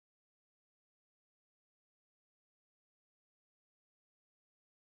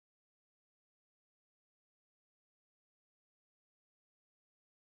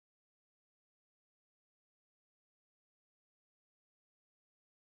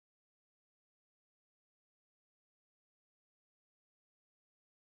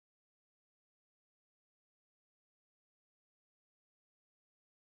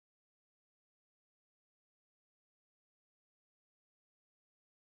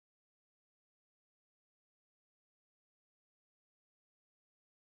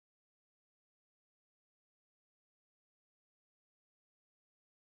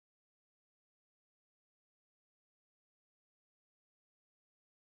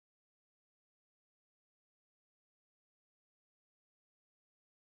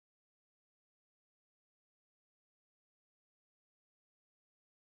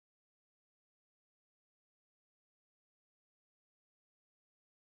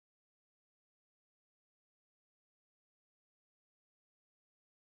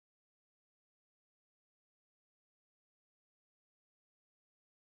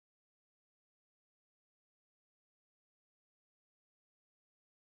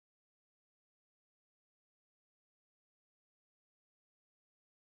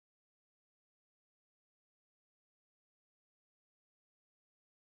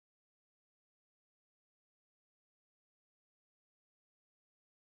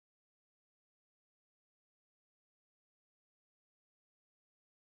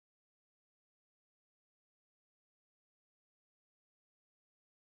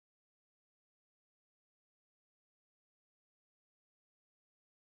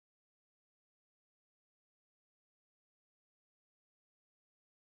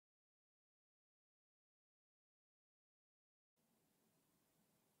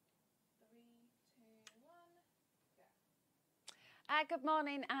Good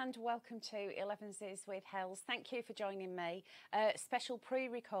morning and welcome to Elevenses with Hels. Thank you for joining me. Special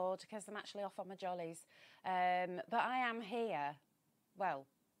pre-record because I'm actually off on my jollies. But I am here,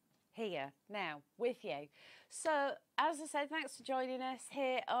 here now with you. So, as I said, thanks for joining us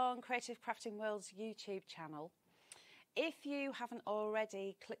here on Creative Crafting World's YouTube channel. If you haven't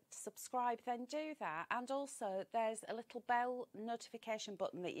already clicked subscribe, then do that. And also there's a little bell notification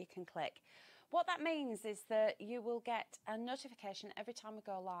button that you can click. What that means is that you will get a notification every time we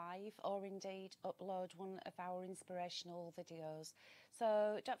go live or indeed upload one of our inspirational videos.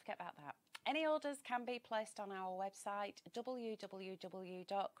 So don't forget about that. Any orders can be placed on our website,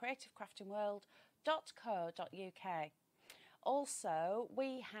 www.creativecraftingworld.co.uk. Also,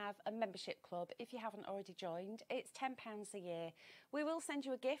 we have a membership club. If you haven't already joined, it's £10 a year. We will send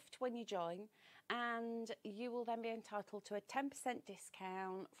you a gift when you join, and you will then be entitled to a 10%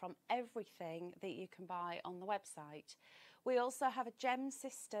 discount from everything that you can buy on the website. We also have a gem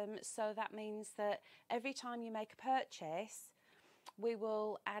system, so that means that every time you make a purchase, we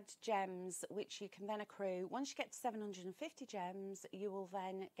will add gems which you can then accrue. Once you get to 750 gems, you will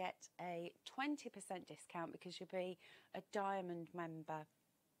then get a 20% discount because you'll be a diamond member.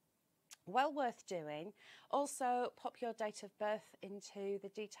 Well worth doing. Also, pop your date of birth into the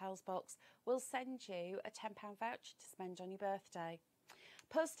details box. We'll send you a £10 voucher to spend on your birthday.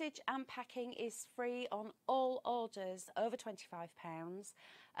 Postage and packing is free on all orders over £25.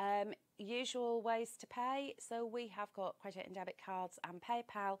 Usual ways to pay, so we have got credit and debit cards and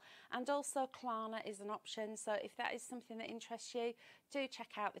PayPal, and also Klarna is an option. So if that is something that interests you, do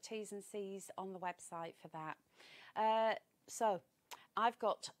check out the T's and C's on the website for that. So I've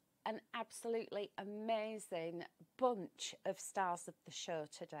got an absolutely amazing bunch of stars of the show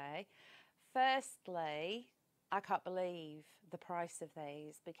today. Firstly, I can't believe the price of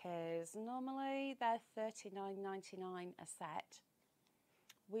these because normally they're $39.99 a set.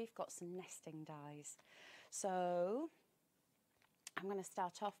 We've got some nesting dies. So I'm going to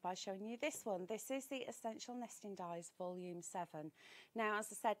start off by showing you this one. This is the Essential Nesting Dies Volume 7. Now,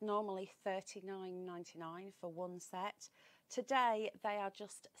 as I said, normally $39.99 for one set. Today, they are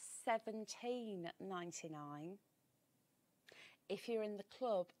just $17.99. If you're in the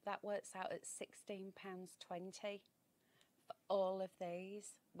club, that works out at £16.20 for all of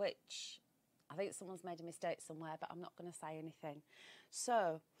these, which I think someone's made a mistake somewhere, but I'm not going to say anything.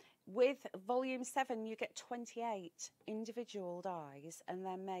 So with Volume 7, you get 28 individual dies and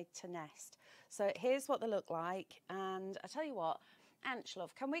they're made to nest. So here's what they look like. And I tell you what, Anch,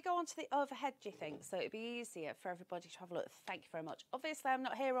 love, can we go on to the overhead, do you think? So it'd be easier for everybody to have a look. Thank you very much. Obviously, I'm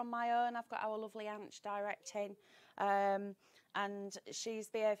not here on my own. I've got our lovely Anch directing. And she's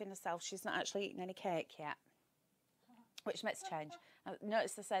behaving herself. She's not actually eaten any cake yet, which makes a change.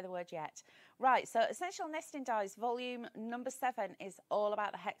 Notice to say the word yet. Right, so Essential Nesting Dies Volume number 7 is all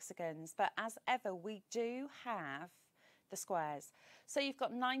about the hexagons. But as ever, we do have the squares. So you've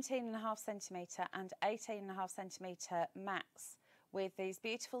got 19.5 centimetre and 18.5 centimetre mats with these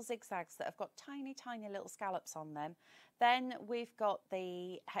beautiful zigzags that have got tiny, tiny little scallops on them. Then we've got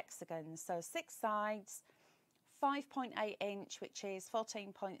the hexagons, so 6 sides, 5.8 inch, which is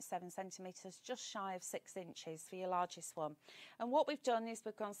 14.7 centimetres, just shy of 6 inches for your largest one. And what we've done is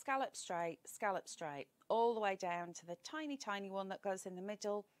we've gone scallop straight, all the way down to the tiny, tiny one that goes in the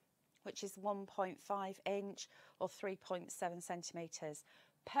middle, which is 1.5 inch or 3.7 centimetres.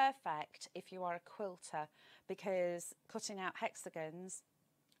 Perfect if you are a quilter, because cutting out hexagons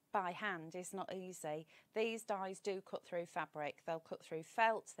by hand is not easy. These dies do cut through fabric. They'll cut through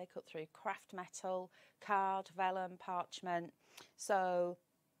felt, they cut through craft metal, card, vellum, parchment. So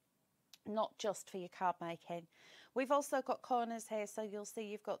not just for your card making. We've also got corners here, so you'll see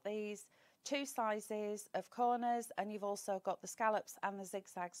you've got these 2 sizes of corners, and you've also got the scallops and the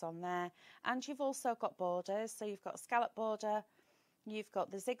zigzags on there. And you've also got borders, so you've got a scallop border, you've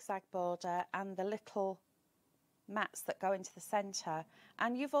got the zigzag border and the little mats that go into the centre,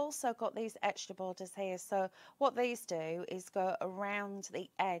 and you've also got these extra borders here. So what these do is go around the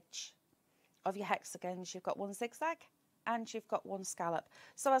edge of your hexagons. You've got one zigzag and you've got one scallop.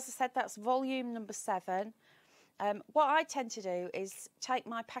 So as I said, that's volume number 7. What I tend to do is take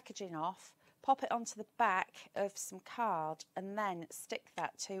my packaging off, pop it onto the back of some card and then stick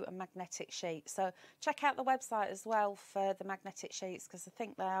that to a magnetic sheet. So check out the website as well for the magnetic sheets, because I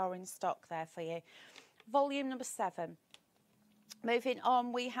think they are in stock there for you. Volume number 7. Moving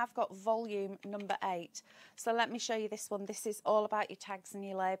on, we have got volume number 8. So let me show you this one. This is all about your tags and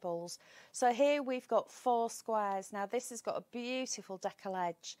your labels. So here we've got 4 squares. Now this has got a beautiful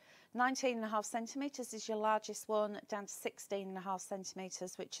decollage. 19.5 centimetres is your largest one, down to 16.5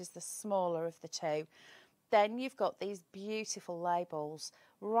 centimetres, which is the smaller of the two. Then you've got these beautiful labels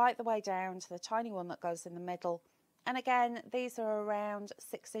right the way down to the tiny one that goes in the middle. And again, these are around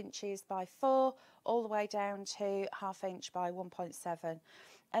 6 inches by 4, all the way down to 1/2 inch by 1.7.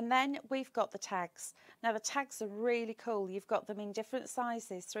 And then we've got the tags. Now the tags are really cool. You've got them in different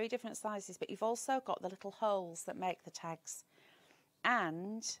sizes, 3 different sizes, but you've also got the little holes that make the tags.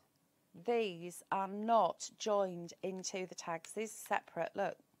 And these are not joined into the tags. These are separate,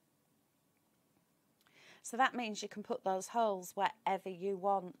 look. So that means you can put those holes wherever you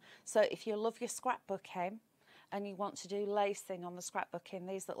want. So if you love your scrapbooking and you want to do lacing on the scrapbooking,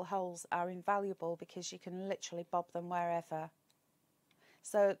 these little holes are invaluable because you can literally bob them wherever.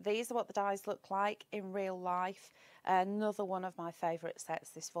 So these are what the dies look like in real life. Another one of my favourite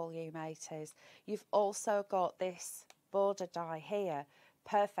sets, this volume 8 is. You've also got this border die here,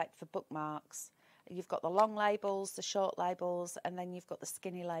 perfect for bookmarks. You've got the long labels, the short labels, and then you've got the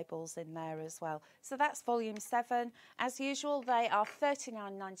skinny labels in there as well. So that's volume 7. As usual, they are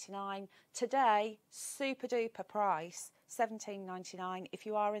 $39.99. Today, super duper price, $17.99. If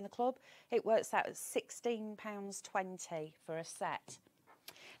you are in the club, it works out at £16.20 for a set.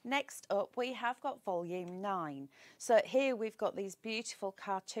 Next up, we have got volume 9. So here we've got these beautiful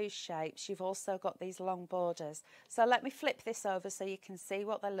cartouche shapes. You've also got these long borders. So let me flip this over so you can see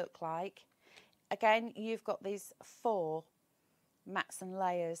what they look like. Again, you've got these 4 mats and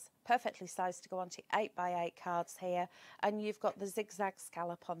layers, perfectly sized to go onto 8x8 cards here. And you've got the zigzag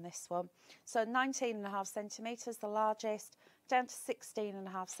scallop on this one. So 19.5 centimetres, the largest, down to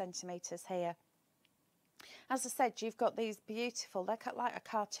 16.5 centimetres here. As I said, you've got these beautiful, they're cut like a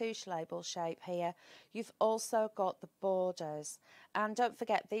cartouche label shape here. You've also got the borders. And don't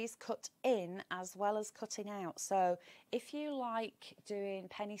forget, these cut in as well as cutting out. So if you like doing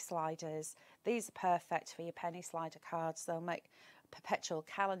penny sliders, these are perfect for your penny slider cards. They'll make perpetual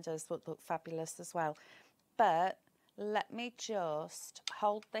calendars look fabulous as well. But let me just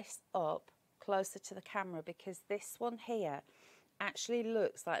hold this up closer to the camera because this one here actually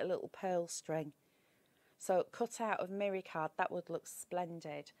looks like a little pearl string. So cut out of mirror card, that would look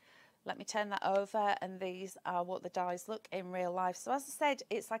splendid. Let me turn that over, and these are what the dies look in real life. So as I said,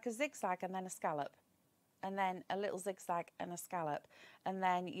 it's like a zigzag and then a scallop, and then a little zigzag and a scallop. And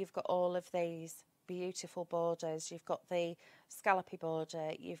then you've got all of these beautiful borders. You've got the scallopy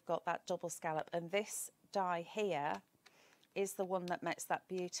border, you've got that double scallop, and this die here is the one that makes that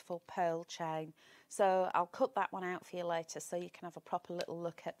beautiful pearl chain. So I'll cut that one out for you later so you can have a proper little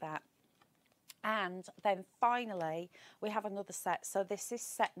look at that. And then finally, we have another set. So this is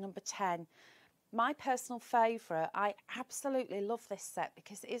set number 10. My personal favourite, I absolutely love this set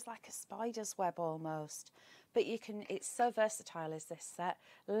because it is like a spider's web almost. But you can, it's so versatile is this set.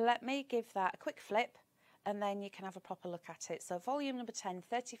 Let me give that a quick flip and then you can have a proper look at it. So volume number 10,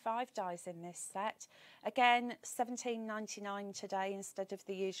 35 dies in this set. Again, $17.99 today instead of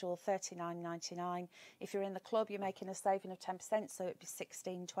the usual $39.99. If you're in the club, you're making a saving of 10%, so it'd be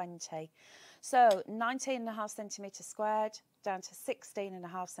 $16.20. So 19.5 centimetres squared down to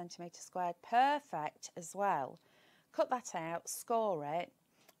 16.5 centimetres squared. Perfect as well. Cut that out, score it,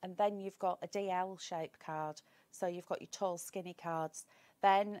 and then you've got a DL shape card. So you've got your tall, skinny cards.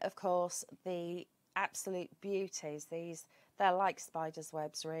 Then, of course, the absolute beauties. They're like spider's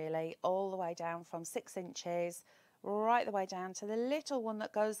webs really, all the way down from 6 inches right the way down to the little one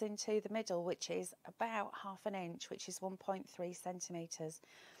that goes into the middle, which is about 1/2 inch, which is 1.3 centimetres.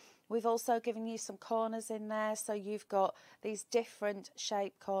 We've also given you some corners in there, so you've got these different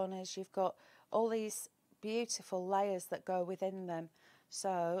shape corners, you've got all these beautiful layers that go within them.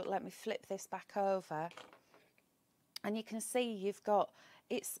 So let me flip this back over and you can see you've got,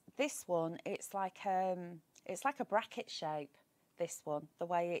 it's this one, it's like a bracket shape, this one, the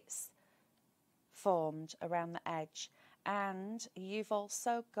way it's formed around the edge. And you've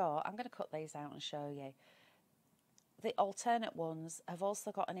also got, I'm going to cut these out and show you, the alternate ones have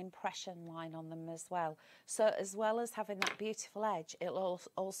also got an impression line on them as well. So as well as having that beautiful edge, it'll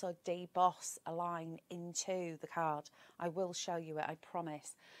also deboss a line into the card. I will show you it, I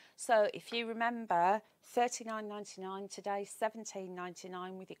promise. So if you remember, $39.99 today,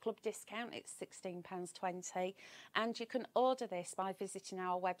 $17.99 with your club discount, it's £16.20. And you can order this by visiting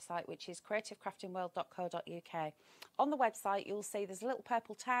our website, which is creativecraftingworld.co.uk. On the website, you'll see there's a little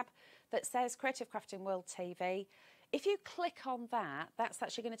purple tab that says Creative Crafting World TV. If you click on that, that's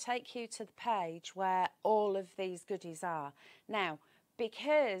actually going to take you to the page where all of these goodies are. Now,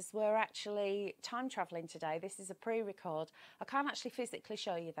 because we're actually time travelling today, this is a pre-record, I can't actually physically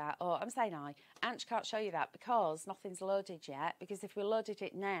show you that, or I'm saying Ange can't show you that because nothing's loaded yet, because if we loaded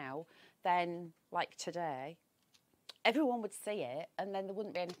it now, then like today, everyone would see it and then there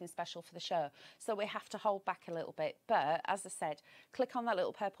wouldn't be anything special for the show. So we have to hold back a little bit. But as I said, click on that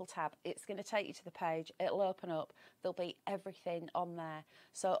little purple tab. It's going to take you to the page. It'll open up. There'll be everything on there.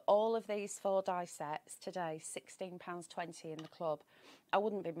 So all of these 4 die sets today, £16.20 in the club. I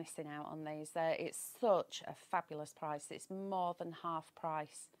wouldn't be missing out on these. It's such a fabulous price. It's more than half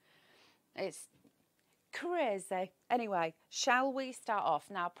price. It's crazy. Anyway, shall we start off?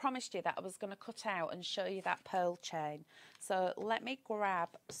 Now, I promised you that I was going to cut out and show you that pearl chain. So let me grab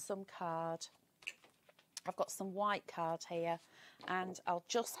some card. I've got some white card here, and I'll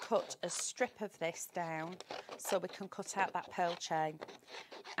just cut a strip of this down so we can cut out that pearl chain.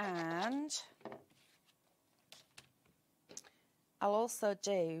 And I'll also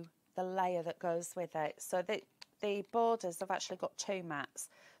do the layer that goes with it. So the borders have actually got 2 mats.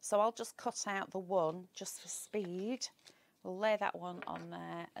 So I'll just cut out the one just for speed. We'll lay that one on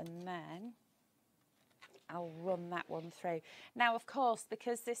there and then I'll run that one through. Now, of course,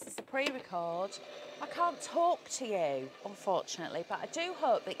 because this is a pre-record, I can't talk to you, unfortunately, but I do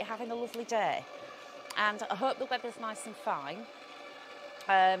hope that you're having a lovely day. And I hope the weather's nice and fine.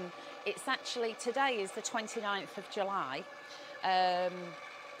 It's actually, today is the 29th of July.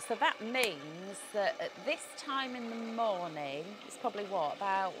 So that means that at this time in the morning, it's probably what,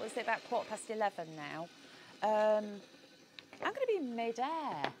 about 11:15 now? I'm going to be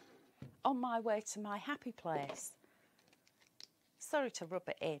mid-air on my way to my happy place. Sorry to rub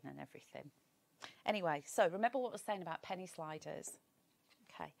it in and everything. Anyway, so remember what I was saying about penny sliders?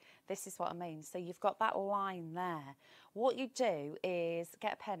 Okay, this is what I mean. So you've got that line there. What you do is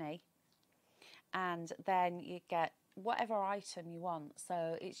get a penny and then you get whatever item you want,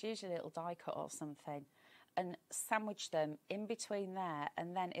 so it's usually a little die cut or something, and sandwich them in between there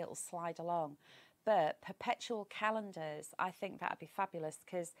and then it'll slide along. But perpetual calendars, I think that'd be fabulous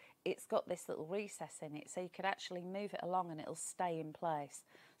because it's got this little recess in it, so you could actually move it along and it'll stay in place.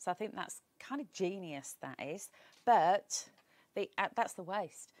 So I think that's kind of genius, that is. But that's the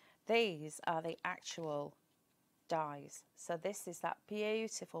waste. These are the actual dies. So this is that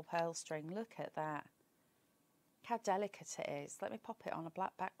beautiful pearl string. Look at that. How delicate it is. Let me pop it on a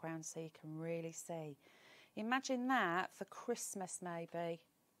black background so you can really see. Imagine that for Christmas maybe.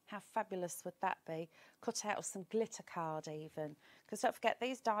 How fabulous would that be? Cut out of some glitter card even. Because don't forget,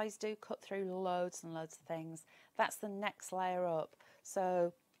 these dies do cut through loads and loads of things. That's the next layer up.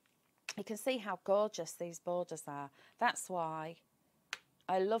 So you can see how gorgeous these borders are. That's why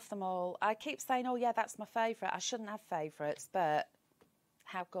I love them all. I keep saying, oh yeah, that's my favourite. I shouldn't have favourites, but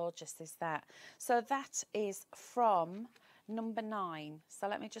how gorgeous is that? So that is from number 9. So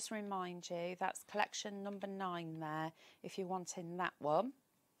let me just remind you, that's collection number 9 there, if you're wanting that one.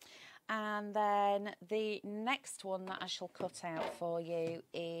 And then the next one that I shall cut out for you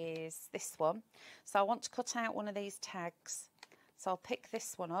is this one. So I want to cut out one of these tags. So I'll pick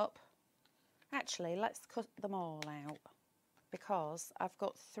this one up. Actually, let's cut them all out because I've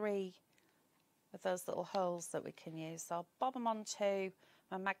got 3 of those little holes that we can use. So I'll bob them onto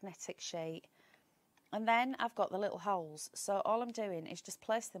my magnetic sheet, and then I've got the little holes, so all I'm doing is just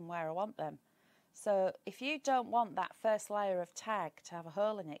place them where I want them. So if you don't want that first layer of tag to have a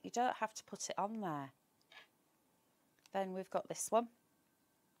hole in it, you don't have to put it on there. Then we've got this one.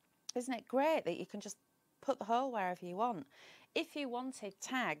 Isn't it great that you can just put the hole wherever you want? If you wanted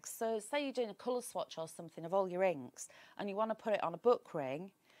tags, so say you're doing a colour swatch or something of all your inks and you want to put it on a book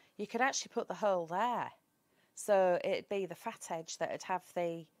ring, you could actually put the hole there. So it'd be the fat edge that would have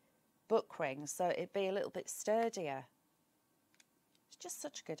the book ring, so it'd be a little bit sturdier. It's just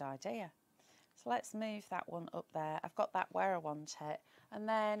such a good idea. So let's move that one up there. I've got that where I want it. And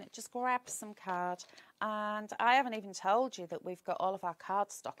then just grab some card. And I haven't even told you that we've got all of our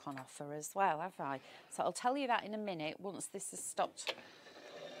card stock on offer as well, have I? So I'll tell you that in a minute once this has stopped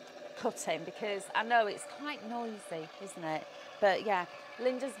cutting, because I know it's quite noisy, isn't it? But yeah,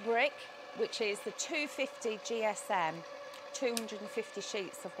 Linda's Brick, which is the 250 GSM, 250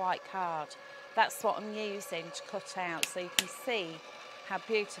 sheets of white card. That's what I'm using to cut out, so you can see how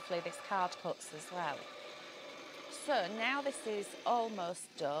beautifully this card cuts as well. So now this is almost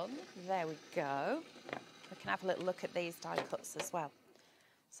done. There we go. We can have a little look at these die cuts as well.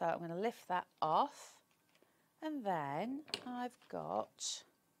 So I'm going to lift that off, and then I've got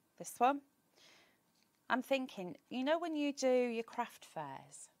this one. I'm thinking, you know when you do your craft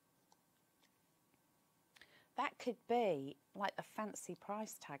fairs, that could be like a fancy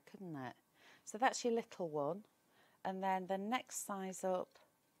price tag, couldn't it? So that's your little one. And then the next size up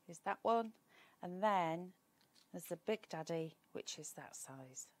is that one. And then there's the Big Daddy, which is that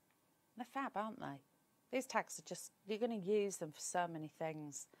size. They're fab, aren't they? These tags are just, you're going to use them for so many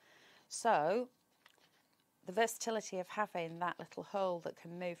things. So the versatility of having that little hole that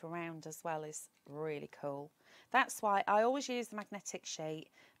can move around as well is really cool. That's why I always use the magnetic sheet,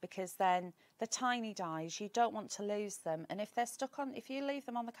 because then the tiny dies, you don't want to lose them. And if they're stuck on, if you leave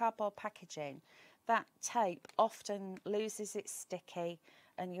them on the cardboard packaging, that tape often loses its sticky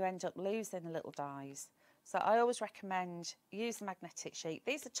and you end up losing the little dies. So I always recommend use the magnetic sheet.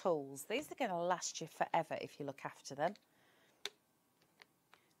 These are tools. These are going to last you forever if you look after them.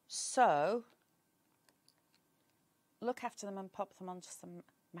 So look after them and pop them onto some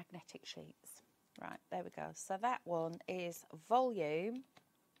magnetic sheets. Right, there we go. So that one is volume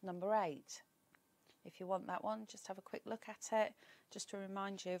number 8. If you want that one, just have a quick look at it, just to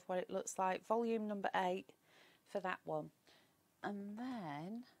remind you of what it looks like. Volume number 8 for that one. And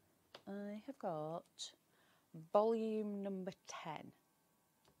then I have got volume number 10.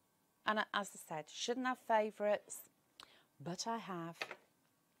 And as I said, shouldn't have favourites, but I have.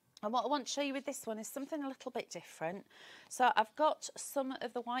 And what I want to show you with this one is something a little bit different. So I've got some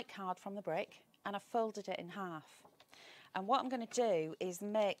of the white card from the brick and I've folded it in half. And what I'm going to do is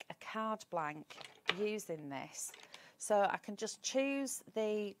make a card blank using this. So I can just choose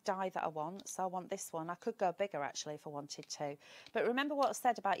the die that I want. So I want this one. I could go bigger actually if I wanted to. But remember what I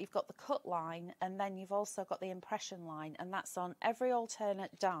said about you've got the cut line and then you've also got the impression line, and that's on every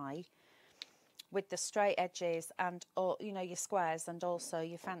alternate die with the straight edges and, or you know, your squares and also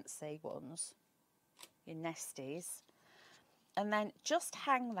your fancy ones, your nesties. And then just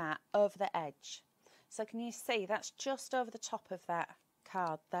hang that over the edge. So can you see that's just over the top of that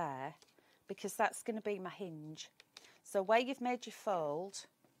card there, because that's going to be my hinge. So where you've made your fold,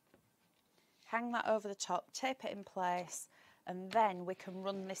 hang that over the top, tape it in place, and then we can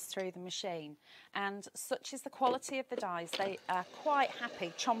run this through the machine. And such is the quality of the dies, they are quite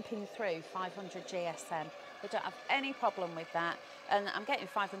happy chomping through 500 GSM. They don't have any problem with that. And I'm getting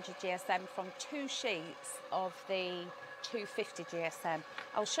 500 GSM from 2 sheets of the 250 GSM.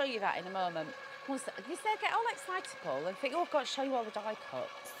 I'll show you that in a moment. Once they get all excitable and think, oh, I've got to show you all the die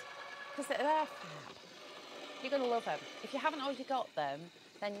cuts, because they're fab. You're going to love them. If you haven't already got them,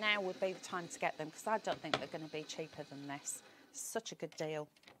 then now would be the time to get them, because I don't think they're going to be cheaper than this. Such a good deal.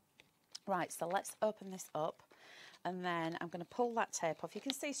 Right, so let's open this up, and then I'm going to pull that tape off. You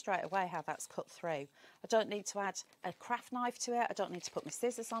can see straight away how that's cut through. I don't need to add a craft knife to it. I don't need to put my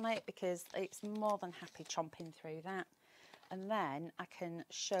scissors on it, because it's more than happy chomping through that. And then I can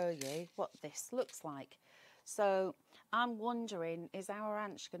show you what this looks like. So I'm wondering, is our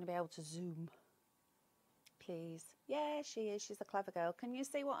Anch going to be able to zoom? Please. Yeah, she is. She's a clever girl. Can you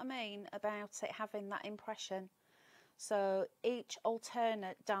see what I mean about it having that impression? So each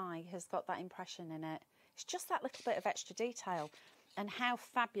alternate die has got that impression in it. It's just that little bit of extra detail. And how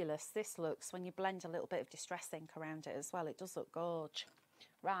fabulous this looks when you blend a little bit of Distress ink around it as well. It does look gorge.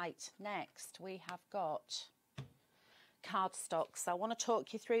 Right, next we have got cardstock. So I want to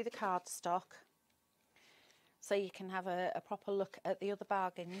talk you through the cardstock so you can have a proper look at the other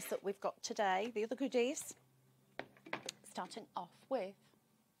bargains that we've got today, the other goodies. Starting off with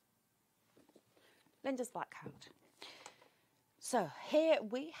Linda's black card. So here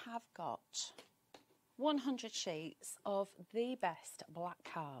we have got 100 sheets of the best black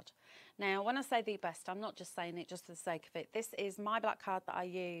card. Now, when I say the best, I'm not just saying it just for the sake of it. This is my black card that I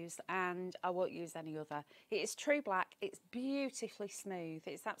use, and I won't use any other. It is true black. It's beautifully smooth.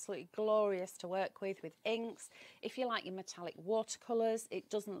 It's absolutely glorious to work with inks. If you like your metallic watercolours, it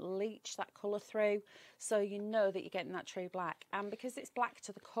doesn't leach that colour through, so you know that you're getting that true black. And because it's black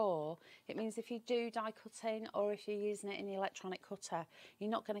to the core, it means if you do die cutting or if you're using it in the electronic cutter, you're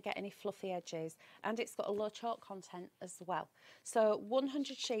not going to get any fluffy edges. And it's got a low chalk content as well. So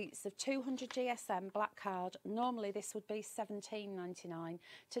 100 sheets of 200 GSM black card. Normally this would be £17.99.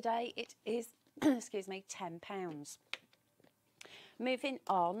 Today it is, excuse me, £10. Moving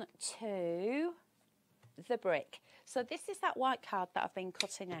on to the brick. So this is that white card that I've been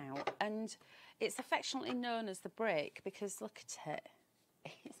cutting out, and it's affectionately known as the brick because look at it.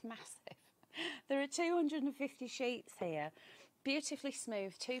 It's massive. There are 250 sheets here. Beautifully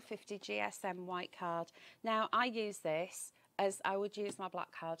smooth 250 GSM white card. Now I use this as I would use my black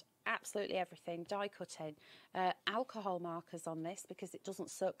card, absolutely everything, die cutting, alcohol markers on this because it doesn't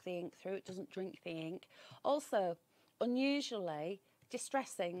soak the ink through, it doesn't drink the ink. Also, unusually,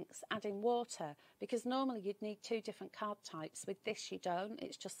 distress inks, adding water, because normally you'd need 2 different card types. With this you don't,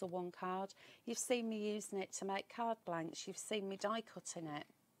 it's just the one card. You've seen me using it to make card blanks, you've seen me die cutting it.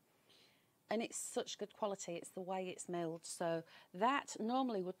 And it's such good quality, it's the way it's milled. So that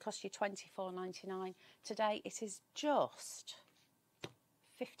normally would cost you £24.99. Today it is just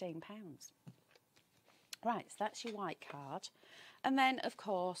 £15. Right, so that's your white card. And then, of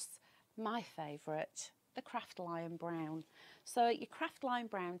course, my favourite, the Craft Lion Brown. So your Craft Lion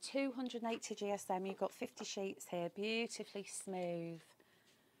Brown, 280 GSM, you've got 50 sheets here, beautifully smooth.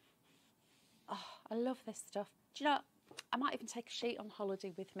 Oh, I love this stuff. Do you know, I might even take a sheet on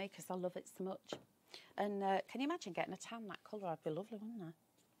holiday with me because I love it so much. And can you imagine getting a tan that colour? I'd be lovely, wouldn't I?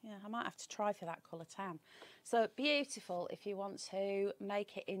 Yeah, I might have to try for that colour tan. So beautiful if you want to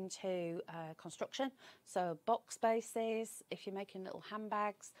make it into construction. So box bases, if you're making little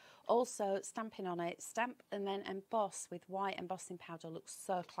handbags. Also stamping on it, stamp and then emboss with white embossing powder, looks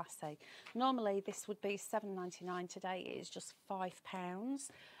so classy. Normally this would be £7.99, today it is just £5.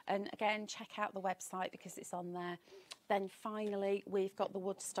 And again, check out the website because it's on there. Then finally, we've got the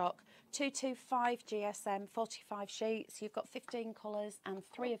Woodstock 225 GSM, 45 sheets. You've got 15 colours and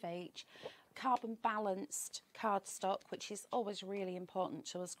 3 of each. Carbon balanced cardstock, which is always really important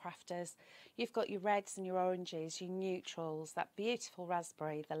to us crafters. You've got your reds and your oranges, your neutrals, that beautiful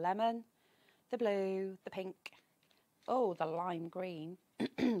raspberry, the lemon, the blue, the pink, oh, the lime green.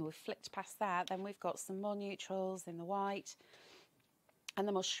 We've flicked past that. Then we've got some more neutrals in the white and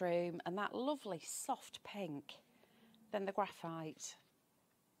the mushroom and that lovely soft pink. Then the graphite,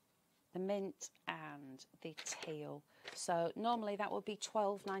 the mint and the teal. So normally that would be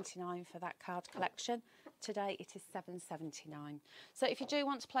 £12.99 for that card collection. Today it is £7.79. So if you do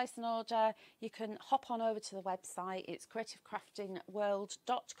want to place an order, you can hop on over to the website. It's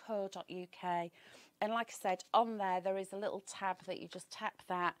creativecraftingworld.co.uk. And like I said, on there is a little tab that you just tap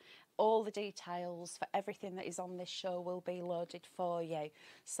that. All the details for everything that is on this show will be loaded for you.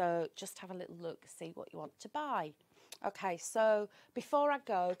 So just have a little look, see what you want to buy. Okay, so before I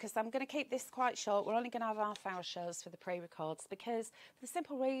go, because I'm going to keep this quite short, we're only going to have half-hour shows for the pre-records because for the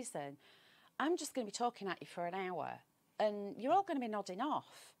simple reason, I'm just going to be talking at you for an hour and you're all going to be nodding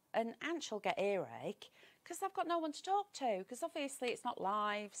off and Anch will get earache because I've got no one to talk to because obviously it's not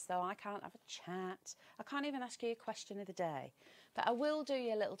live, so I can't have a chat. I can't even ask you a question of the day, but I will do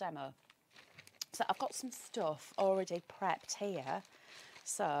you a little demo. So I've got some stuff already prepped here.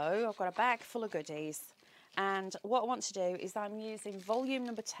 So I've got a bag full of goodies. And what I want to do is I'm using volume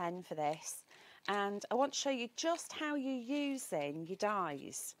number 10 for this, and I want to show you just how you're using your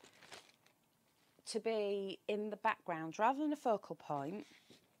dies to be in the background rather than a focal point,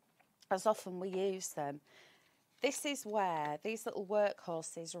 as often we use them. This is where these little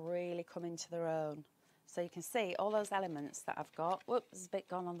workhorses really come into their own. So you can see all those elements that I've got. Whoops, there's a bit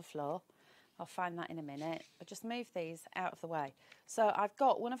gone on the floor. I'll find that in a minute. I'll just move these out of the way. So I've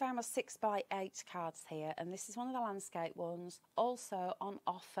got one of our 6x8 cards here, and this is one of the landscape ones, also on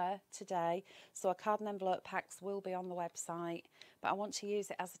offer today. So our card and envelope packs will be on the website, but I want to use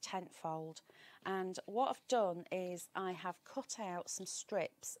it as a tent fold. And what I've done is I have cut out some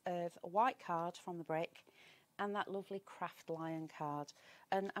strips of white card from the brick and that lovely Craft Lion card.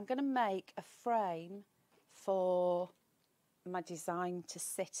 And I'm going to make a frame for my design to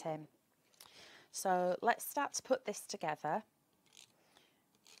sit in. So let's start to put this together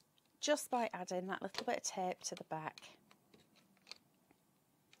just by adding that little bit of tape to the back.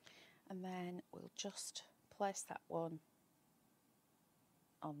 And then we'll just place that one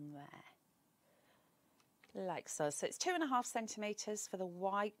on there. Like so. So it's 2.5 centimetres for the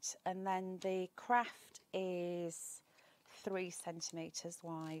white, and then the craft is 3 centimetres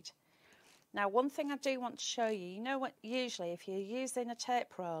wide. Now, one thing I do want to show you, you know what, usually if you're using a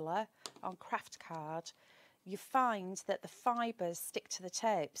tape roller on craft card, you find that the fibres stick to the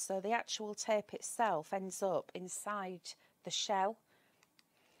tape, so the actual tape itself ends up inside the shell.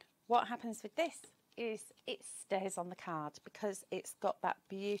 What happens with this is it stays on the card because it's got that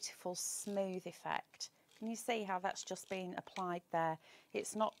beautiful smooth effect. Can you see how that's just been applied there?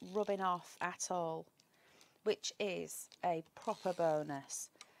 It's not rubbing off at all, which is a proper bonus.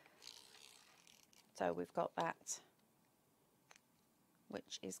 So we've got that,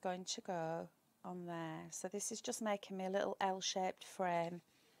 which is going to go on there. So this is just making me a little L-shaped frame.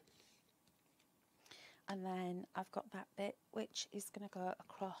 And then I've got that bit, which is going to go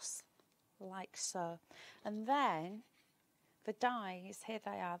across like so. And then the dies, here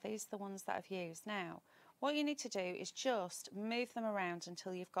they are. These are the ones that I've used. Now, what you need to do is just move them around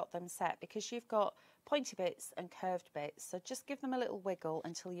until you've got them set, because you've got pointy bits and curved bits. So just give them a little wiggle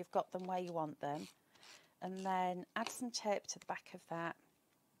until you've got them where you want them. And then add some tape to the back of that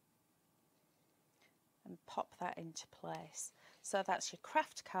and pop that into place. So that's your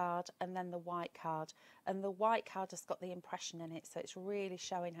craft card and then the white card. And the white card has got the impression in it, so it's really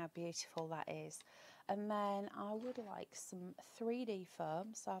showing how beautiful that is. And then I would like some 3D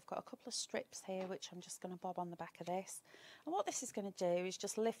foam. So I've got a couple of strips here, which I'm just going to bob on the back of this. And what this is going to do is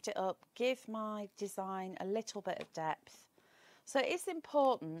just lift it up, give my design a little bit of depth. So it is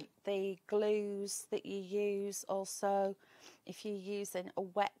important, the glues that you use also, if you're using a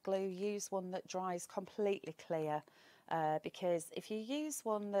wet glue, use one that dries completely clear, because if you use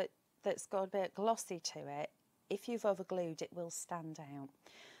one that's got a bit glossy to it, if you've overglued, it will stand out.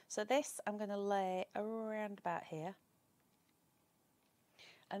 So this I'm going to lay around about here.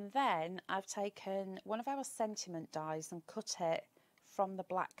 And then I've taken one of our sentiment dies and cut it from the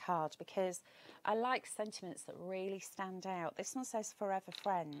black card, because I like sentiments that really stand out. This one says Forever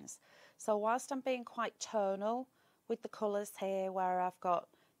Friends. So whilst I'm being quite tonal with the colours here, where I've got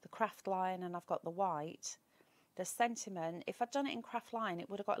the craft line and I've got the white, the sentiment, if I'd done it in craft line, it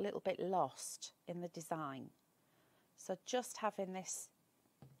would have got a little bit lost in the design. So just having this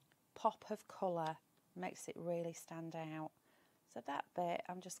pop of colour makes it really stand out. So that bit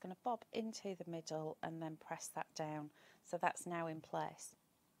I'm just going to bob into the middle and then press that down. So that's now in place.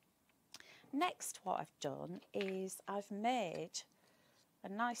 Next, what I've done is I've made a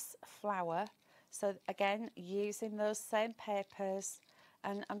nice flower. So again, using those same papers,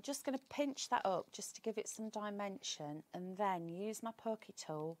 and I'm just going to pinch that up just to give it some dimension, and then use my pokey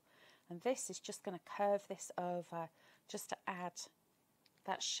tool, and this is just going to curve this over just to add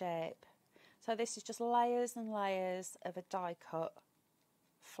that shape. So this is just layers and layers of a die cut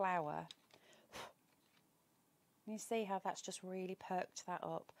flower. You see how that's just really perked that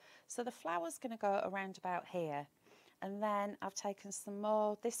up. So the flower's going to go around about here. And then I've taken some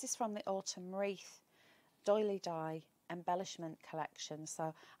more. This is from the Autumn Wreath Doily Die embellishment collection.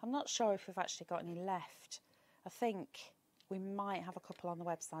 So I'm not sure if we've actually got any left. I think we might have a couple on the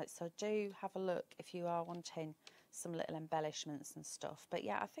website. So do have a look if you are wanting some little embellishments and stuff. But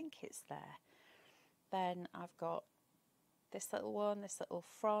yeah, I think it's there. Then I've got this little one, this little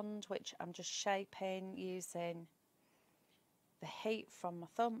frond, which I'm just shaping using the heat from my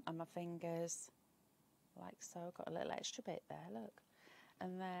thumb and my fingers, like so. I've got a little extra bit there, look.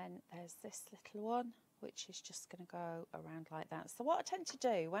 And then there's this little one, which is just going to go around like that. So what I tend to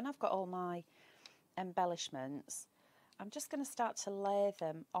do when I've got all my embellishments, I'm just going to start to lay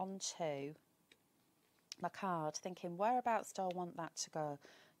them onto my card, thinking whereabouts do I want that to go?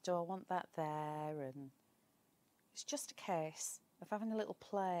 Do I want that there? And it's just a case of having a little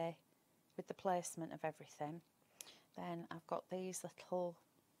play with the placement of everything. Then I've got these little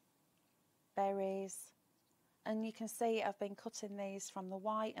berries, and you can see I've been cutting these from the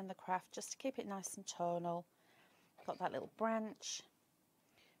white and the craft just to keep it nice and tonal. Got that little branch,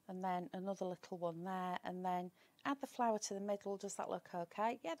 and then another little one there, and then add the flower to the middle. Does that look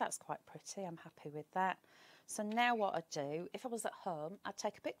okay? Yeah, that's quite pretty. I'm happy with that. So now what I'd do, if I was at home, I'd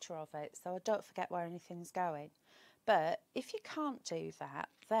take a picture of it so I don't forget where anything's going. But if you can't do that,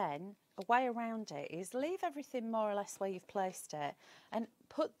 then a way around it is leave everything more or less where you've placed it and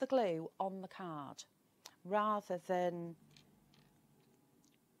put the glue on the card rather than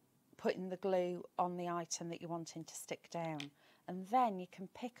putting the glue on the item that you're wanting to stick down. And then you can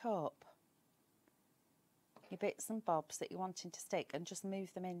pick up your bits and bobs that you're wanting to stick and just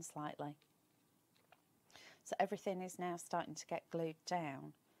move them in slightly. So everything is now starting to get glued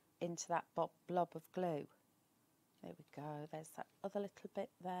down into that blob of glue. There we go, there's that other little bit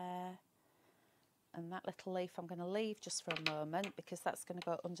there. And that little leaf I'm going to leave just for a moment because that's going to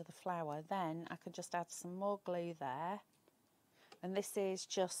go under the flower. Then I can just add some more glue there. And this is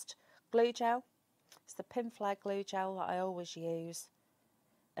just glue gel. It's the Pinflair glue gel that I always use.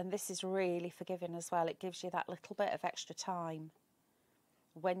 And this is really forgiving as well. It gives you that little bit of extra time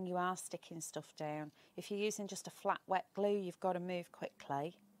when you are sticking stuff down. If you're using just a flat wet glue, you've got to move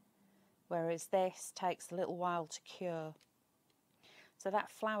quickly. Whereas this takes a little while to cure. So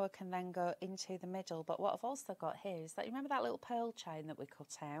that flower can then go into the middle. But what I've also got here is that, you remember that little pearl chain that we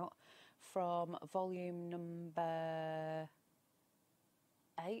cut out from volume number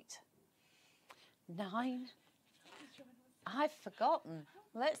 8? 9? I've forgotten.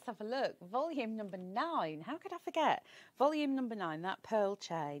 Let's have a look. Volume number 9. How could I forget? Volume number 9, that pearl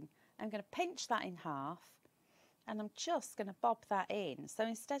chain. I'm going to pinch that in half and I'm just going to bob that in. So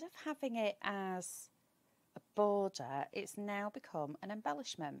instead of having it as a border, it's now become an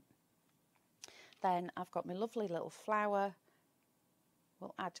embellishment. Then I've got my lovely little flower.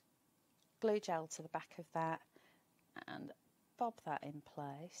 We'll add glue gel to the back of that and bob that in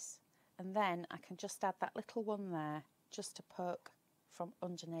place. And then I can just add that little one there just to poke from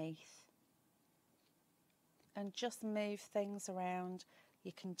underneath and just move things around.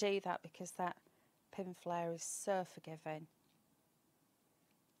 You can do that because that Pinflair is so forgiving.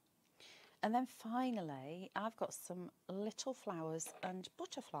 And then finally I've got some little flowers and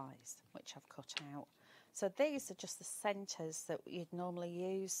butterflies which I've cut out. So these are just the centres that you'd normally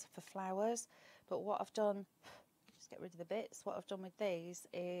use for flowers, but what I've done, just get rid of the bits. What I've done with these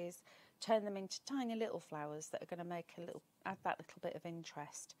is turn them into tiny little flowers that are going to make add that little bit of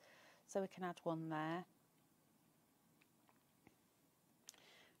interest. So we can add one there.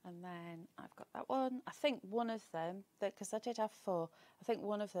 And then I've got that one. I think one of them, because I did have 4, I think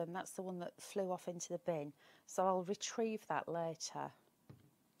one of them, that's the one that flew off into the bin. So I'll retrieve that later.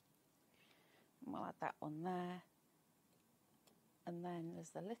 And we'll add that one there. And then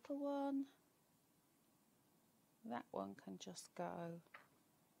there's the little one. That one can just go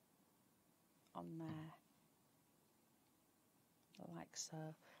on there, like so.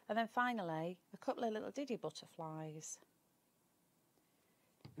 And then finally, a couple of little diddy butterflies.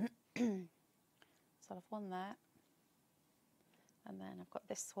 So I've one there, and then I've got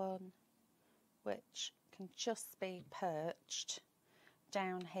this one which can just be perched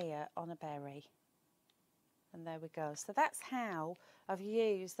down here on a berry, and there we go. So that's how I've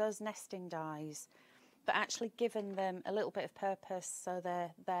used those nesting dies, but actually given them a little bit of purpose, so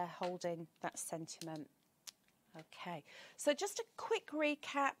they're holding that sentiment. Okay, so just a quick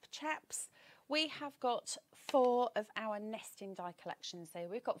recap, chaps. We have got 4 of our nesting die collections here.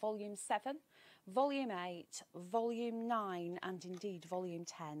 We've got volume 7, volume 8, volume 9, and indeed volume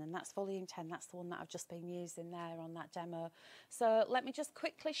 10. And that's volume 10, that's the one that I've just been using there on that demo. So let me just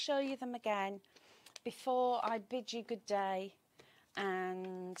quickly show you them again before I bid you good day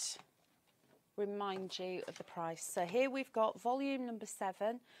and remind you of the price. So here we've got volume number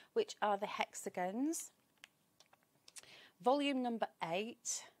 7, which are the hexagons. Volume number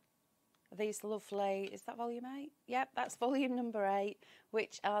 8, these lovely, is that volume 8? Yep, that's volume number 8,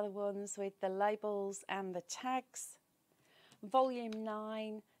 which are the ones with the labels and the tags. Volume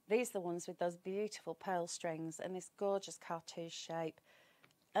 9, these are the ones with those beautiful pearl strings and this gorgeous cartouche shape.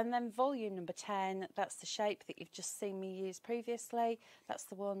 And then volume number 10, that's the shape that you've just seen me use previously. That's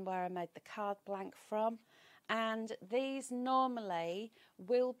the one where I made the card blank from. And these normally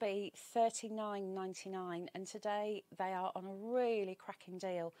will be $39.99, and today they are on a really cracking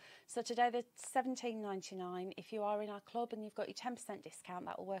deal. So today they're $17.99. If you are in our club and you've got your 10% discount,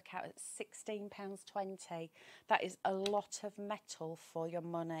 that will work out at £16.20. That is a lot of metal for your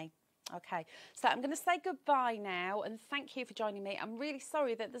money. Okay, so I'm going to say goodbye now and thank you for joining me. I'm really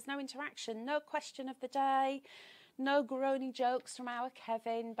sorry that there's no interaction, no question of the day, no groany jokes from our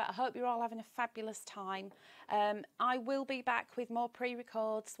Kevin, but I hope you're all having a fabulous time. I will be back with more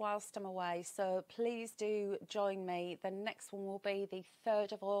pre-records whilst I'm away, so please do join me. The next one will be the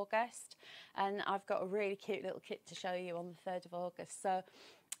 3rd of August, and I've got a really cute little kit to show you on the 3rd of August. So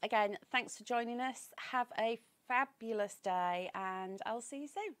again, thanks for joining us. Have a fabulous day, and I'll see you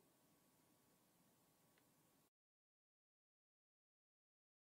soon.